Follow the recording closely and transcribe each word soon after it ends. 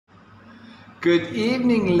Good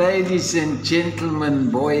evening, ladies and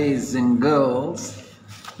gentlemen, boys and girls.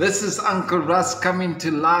 This is Uncle Russ coming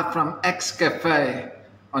to live from Axe Cafe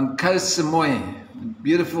on Koh Samui,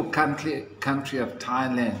 beautiful country of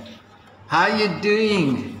Thailand. How are you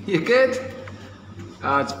doing? You good?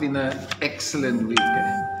 Oh, it's been an excellent week.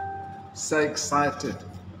 So excited.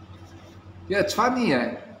 Yeah, it's funny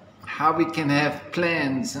how we can have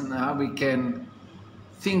plans and how we can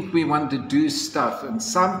think we want to do stuff, and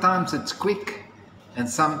sometimes it's quick and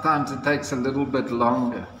sometimes it takes a little bit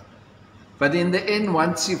longer, but in the end,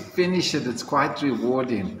 once you finish it, it's quite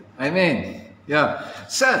rewarding. Amen. Yeah.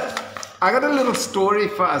 So I got a little story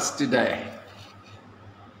for us today.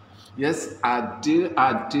 Yes, I do.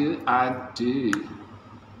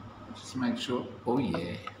 Just make sure. Oh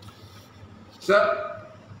yeah. So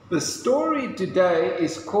the story today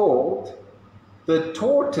is called The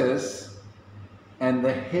Tortoise and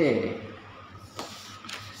the Hare.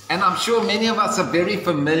 And I'm sure many of us are very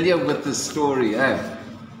familiar with the story.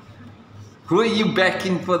 Who are you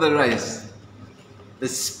backing for the race? The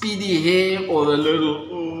speedy hare or the little,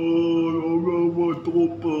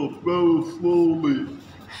 very slowly?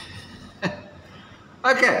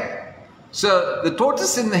 Okay, so The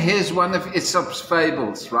Tortoise and the Hare is one of Aesop's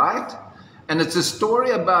fables, right? And it's a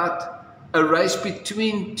story about a race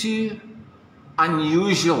between two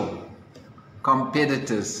unusual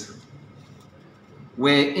competitors,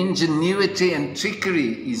 where ingenuity and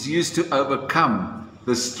trickery is used to overcome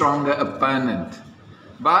the stronger opponent.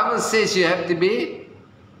 The Bible says you have to be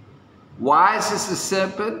wise as a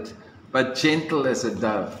serpent, but gentle as a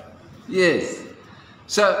dove. Yes.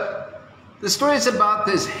 So the story is about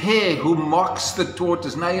this hare who mocks the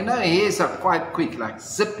tortoise. Now, you know, hares are quite quick, like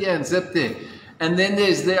zip here and zip there. And then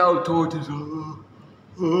there's the old tortoise.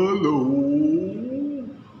 Hello.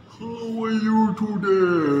 How are you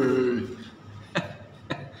today?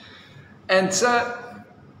 And so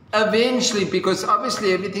eventually, because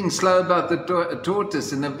obviously everything's slow about the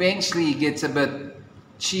tortoise, and eventually he gets a bit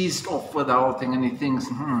cheesed off with the whole thing, and he thinks,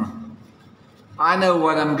 I know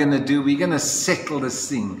what I'm going to do. We're going to settle this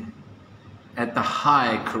thing at the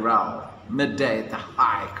high corral, midday at the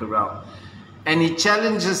high corral. And he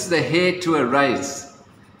challenges the hare to a race.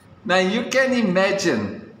 Now you can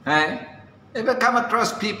imagine, ever come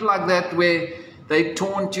across people like that where they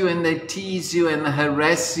taunt you and they tease you and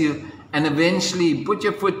harass you, and eventually you put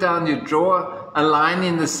your foot down, you draw a line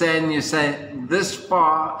in the sand, and you say, this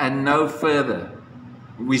far and no further.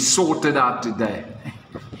 We sorted out today.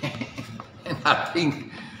 And I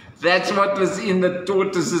think that's what was in the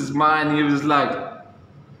tortoise's mind. He was like,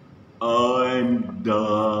 I'm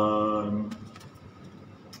done.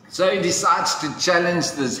 So he decides to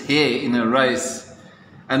challenge this hare in a race.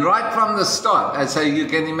 And right from the start, as you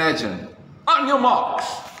can imagine, on your marks.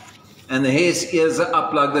 And the hare's ears are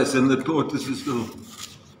up like this, and the tortoise is still,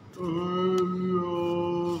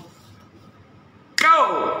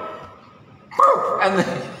 go! And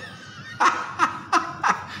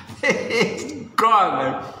it's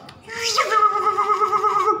gone.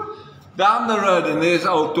 Down the road, and there's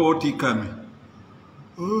old Torty coming.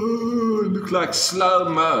 Oh, it looks like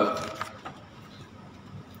slow-mo.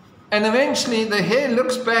 And eventually the hare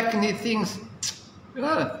looks back and he thinks, you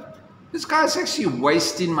know, this guy's actually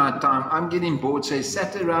wasting my time. I'm getting bored. So he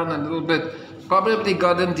sat around a little bit, probably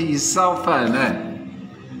got into his cell phone,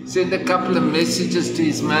 sent a couple of messages to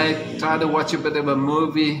his mate, tried to watch a bit of a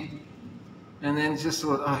movie, and then just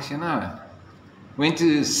thought, oh, you know, went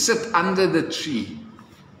to sit under the tree.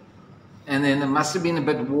 And then it must have been a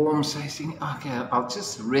bit warm, so he's thinking, okay, I'll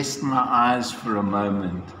just rest my eyes for a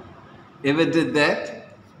moment. Ever did that?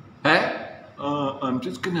 I'm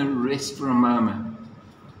just going to rest for a moment.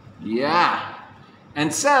 Yeah.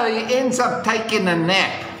 And so he ends up taking a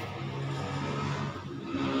nap.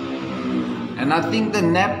 And I think the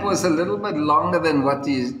nap was a little bit longer than what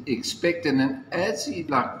he expected. And as he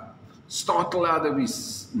startled out of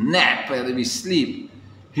his nap, out of his sleep,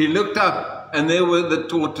 he looked up and there were the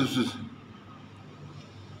tortoises.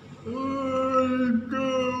 I'm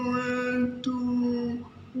going to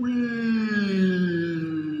wee.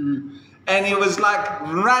 And he was like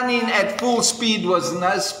running at full speed, was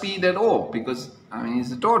no speed at all, because, I mean,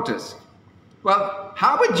 he's a tortoise. Well,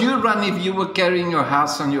 how would you run if you were carrying your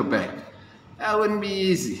house on your back? That wouldn't be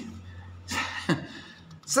easy.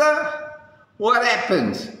 So, what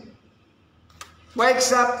happens?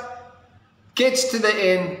 Wakes up, gets to the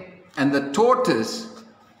end, and the tortoise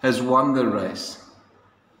has won the race.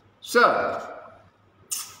 So,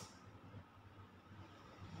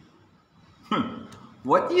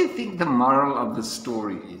 what do you think the moral of the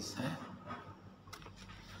story is?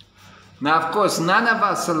 Now, of course, none of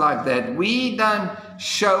us are like that. We don't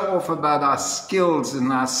show off about our skills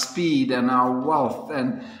and our speed and our wealth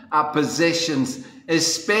and our possessions,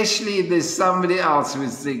 especially if there's somebody else who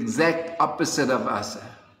is the exact opposite of us.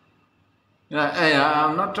 Hey,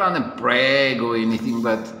 I'm not trying to brag or anything,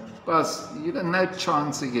 but boss, you got no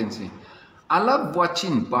chance against me. I love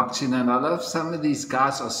watching boxing, and I love some of these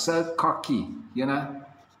guys are so cocky, you know.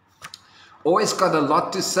 Always got a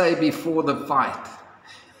lot to say before the fight.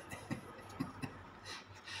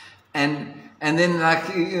 And then,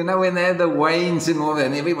 like, you know, when they have the weigh-ins and all that,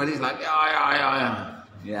 and everybody's like,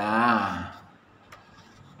 yeah.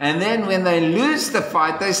 And then when they lose the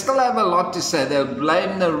fight, they still have a lot to say. They'll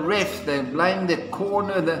blame the ref, they blame the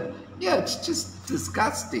corner. Yeah, it's just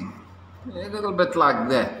disgusting. A little bit like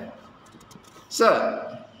that.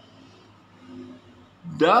 So,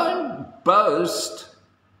 don't boast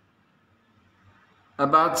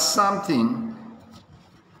about something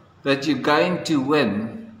that you're going to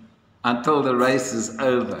win until the race is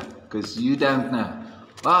over, because you don't know.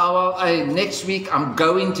 Well, next week I'm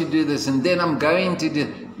going to do this, and then I'm going to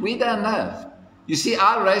do. We don't know. You see,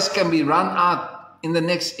 our race can be run out in the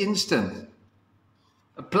next instant.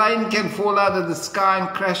 A plane can fall out of the sky and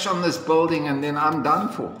crash on this building, and then I'm done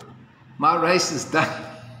for. My race is done.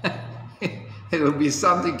 It'll be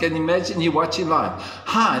something. Can you imagine you watching live?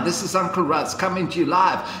 Hi, this is Uncle Russ coming to you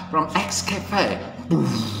live from Axe Cafe.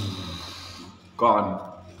 Poof, gone.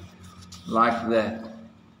 Like that.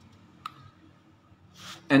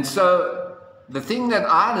 And so the thing that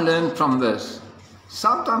I learned from this,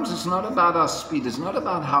 sometimes it's not about our speed, it's not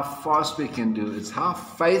about how fast we can do, it's how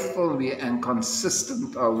faithful we and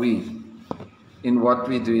consistent are we in what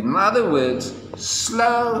we do. In other words,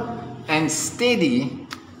 slow and steady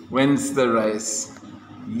wins the race.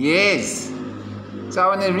 Yes. So I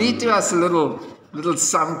want to read to us a little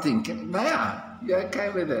something. Yeah. You okay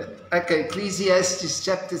with it? Okay, Ecclesiastes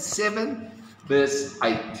chapter 7, verse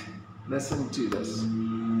 8. Listen to this.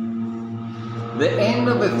 The end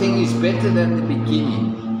of a thing is better than the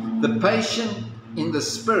beginning. The patient in the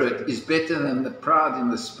spirit is better than the proud in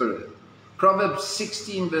the spirit. Proverbs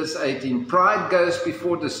 16, verse 18. Pride goes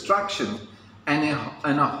before destruction, and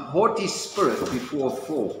a haughty spirit before a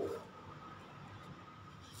fall.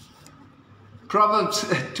 Proverbs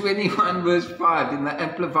 21 verse 5 in the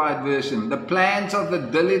Amplified Version. The plans of the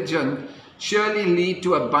diligent surely lead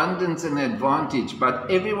to abundance and advantage, but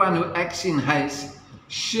everyone who acts in haste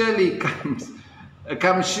surely comes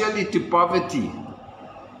surely to poverty.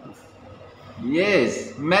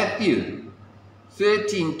 Yes, Matthew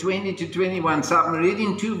 13, 20 to 21. So I'm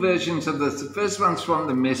reading two versions of this. The first one's from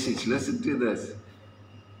the Message. Listen to this.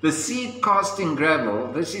 The seed cast in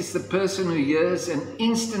gravel, this is the person who hears and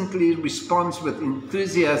instantly responds with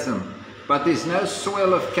enthusiasm, but there's no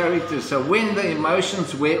soil of character. So when the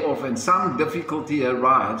emotions wear off and some difficulty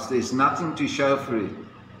arrives, there's nothing to show for it.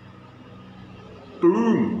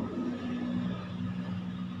 Boom!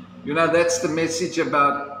 You know, that's the message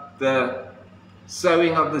about the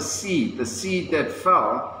sowing of the seed that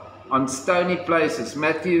fell on stony places.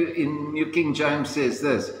 Matthew in New King James says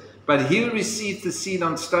this. But he who received the seed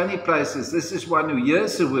on stony places, this is one who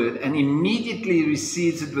hears the word and immediately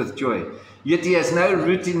receives it with joy. Yet he has no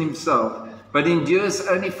root in himself, but endures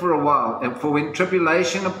only for a while. And for when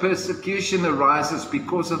tribulation or persecution arises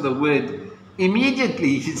because of the word,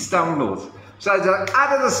 immediately he stumbles. So it's like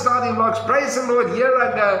out of the starting blocks, praise the Lord, here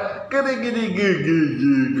I go.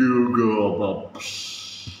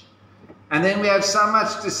 And then we have so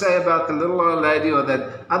much to say about the little old lady or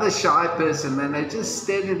that other shy person, and they just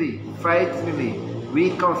steadily, faithfully,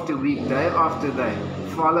 week after week, day after day,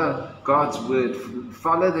 follow God's word,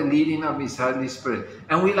 follow the leading of His Holy Spirit.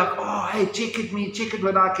 And we're like, oh, hey, check at me, check at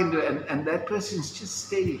what I can do. And that person's just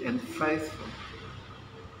steady and faithful.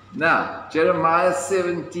 Now, Jeremiah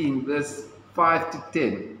 17, verse 5 to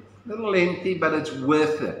 10. A little lengthy, but it's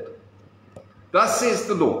worth it. Thus says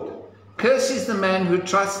the Lord. Cursed is the man who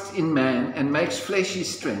trusts in man and makes flesh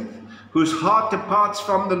his strength, whose heart departs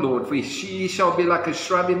from the Lord, for he shall be like a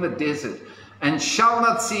shrub in the desert, and shall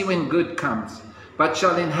not see when good comes, but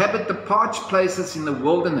shall inhabit the parched places in the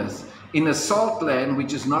wilderness, in a salt land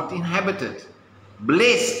which is not inhabited.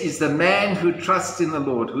 Blessed is the man who trusts in the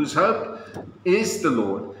Lord, whose hope is the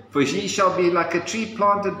Lord, for he shall be like a tree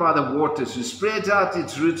planted by the waters, who spreads out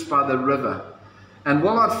its roots by the river, and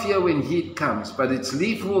will not fear when heat comes, but its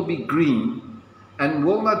leaf will be green, and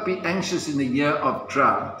will not be anxious in the year of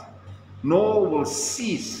drought, nor will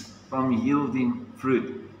cease from yielding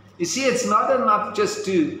fruit. You see, it's not enough just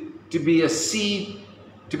to be a seed,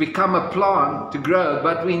 to become a plant, to grow,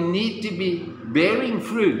 but we need to be bearing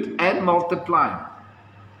fruit and multiplying.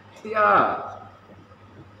 Yeah.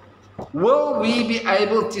 Will we be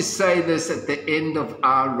able to say this at the end of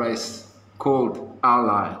our race called our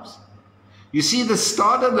lives? You see, the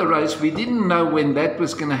start of the race, we didn't know when that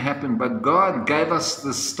was going to happen, but God gave us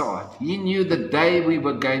the start. He knew the day we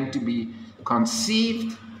were going to be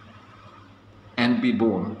conceived and be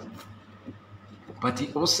born. But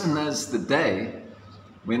He also knows the day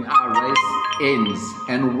when our race ends.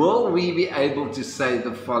 And will we be able to say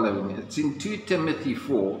the following? It's in 2 Timothy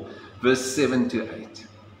 4, verse 7 to 8.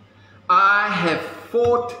 I have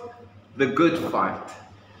fought the good fight.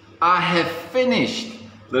 I have finished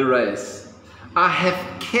the race. I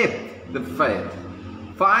have kept the faith.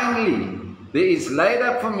 Finally, there is laid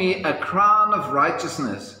up for me a crown of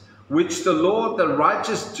righteousness, which the Lord, the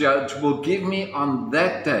righteous judge, will give me on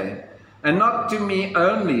that day. And not to me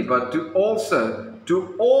only, but to all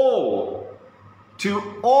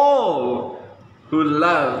who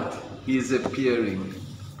loved His appearing.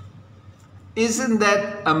 Isn't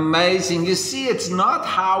that amazing? You see, it's not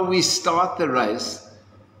how we start the race.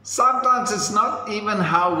 Sometimes it's not even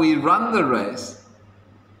how we run the race,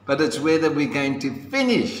 but it's whether we're going to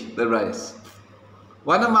finish the race.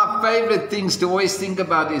 One of my favorite things to always think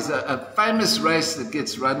about is a famous race that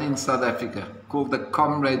gets run in South Africa called the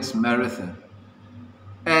Comrades Marathon.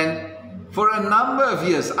 And for a number of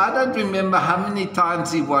years, I don't remember how many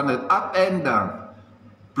times he won it, up and down.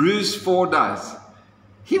 Bruce Fordyce.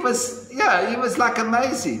 He was like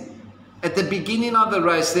amazing. At the beginning of the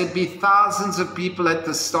race, there'd be thousands of people at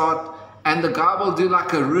the start, and the guy will do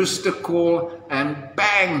like a rooster call, and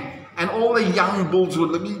bang, and all the young bulls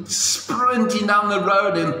will be sprinting down the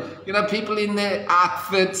road, and people in their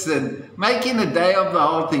outfits and making a day of the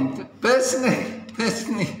whole thing. Personally,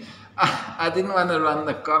 I didn't want to run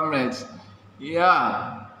the Comrades.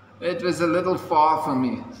 Yeah, it was a little far for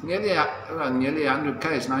me. It's nearly 100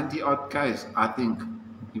 k's, 90 odd k's, I think.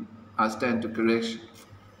 I stand to correction.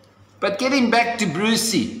 But getting back to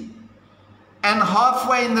Brucey, and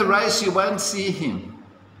halfway in the race you won't see him.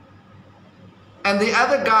 And the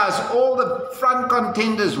other guys, all the front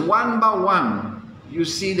contenders, one by one, you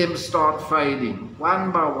see them start fading,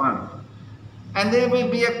 one by one. And there will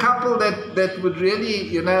be a couple that would really,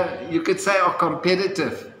 you could say are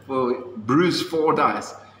competitive for Bruce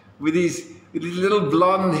Fordyce, with his little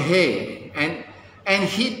blonde hair. And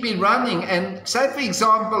he'd be running, and say for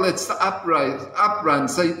example it's the up run,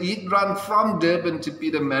 so he'd run from Durban to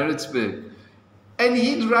Pietermaritzburg, and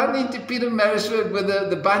he'd run into Pietermaritzburg with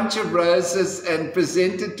the bunch of roses and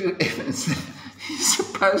present it to Evans. He's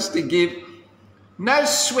supposed to give no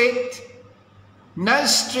sweat, no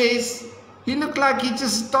stress. He looked like he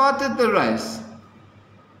just started the race.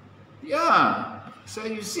 Yeah, so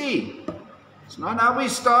you see, it's not how we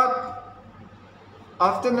start.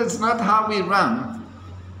 Often it's not how we run,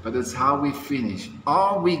 but it's how we finish.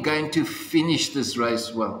 Are we going to finish this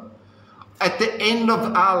race well? At the end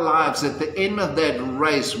of our lives, at the end of that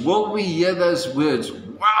race, will we hear those words,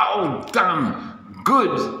 "Well done,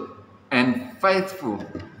 good and faithful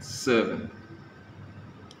servant"?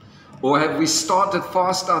 Or have we started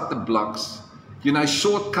fast out the blocks,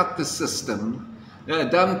 shortcut the system?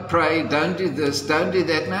 Don't pray, don't do this, don't do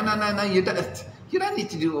that. No, you don't. You don't need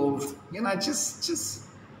to do all, just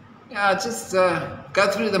go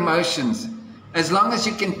through the motions. As long as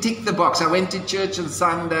you can tick the box. I went to church on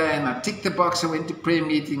Sunday and I ticked the box. I went to prayer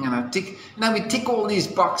meeting and I tick. We tick all these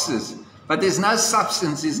boxes, but there's no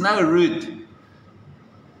substance, there's no root.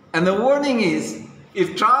 And the warning is,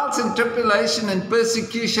 if trials and tribulation and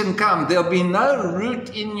persecution come, there'll be no root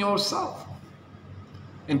in yourself.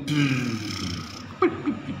 And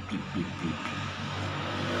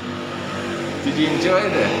did you enjoy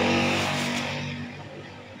that?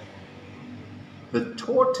 The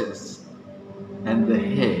tortoise and the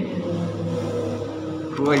hare.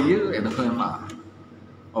 Who are you and who am I?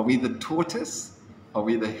 Are we the tortoise? Are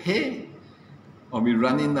we the hare? Are we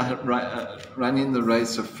running the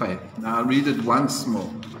race of faith? Now I'll read it once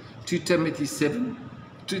more. 2 Timothy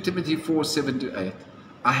 4, 7 to 8.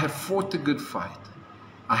 I have fought the good fight.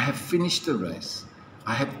 I have finished the race.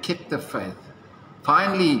 I have kept the faith.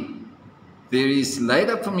 Finally, there is laid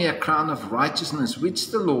up for me a crown of righteousness,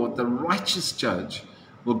 which the Lord, the righteous judge,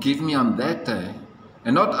 will give me on that day,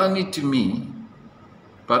 and not only to me,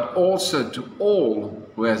 but also to all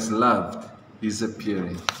who has loved His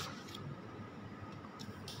appearing.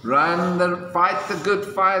 Fight the good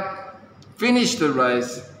fight, finish the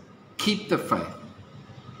race, keep the faith.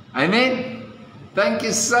 Amen? Thank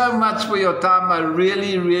you so much for your time. I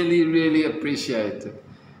really, really, really appreciate it.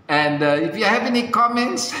 And if you have any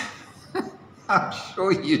comments, I'm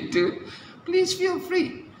sure you do, please feel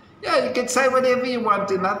free. Yeah, you can say whatever you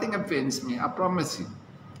want and nothing offends me, I promise you.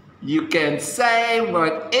 You can say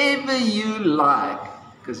whatever you like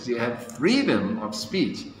because you have freedom of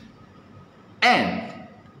speech. And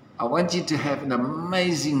I want you to have an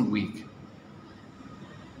amazing week.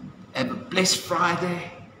 Have a blessed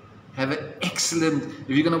Friday. Have an excellent, if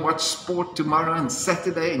you're going to watch sport tomorrow and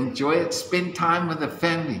Saturday, enjoy it. Spend time with the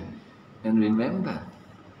family. And remember,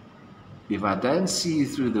 if I don't see you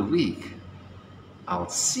through the week, I'll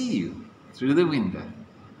see you through the window.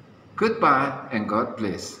 Goodbye and God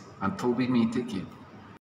bless. Until we meet again.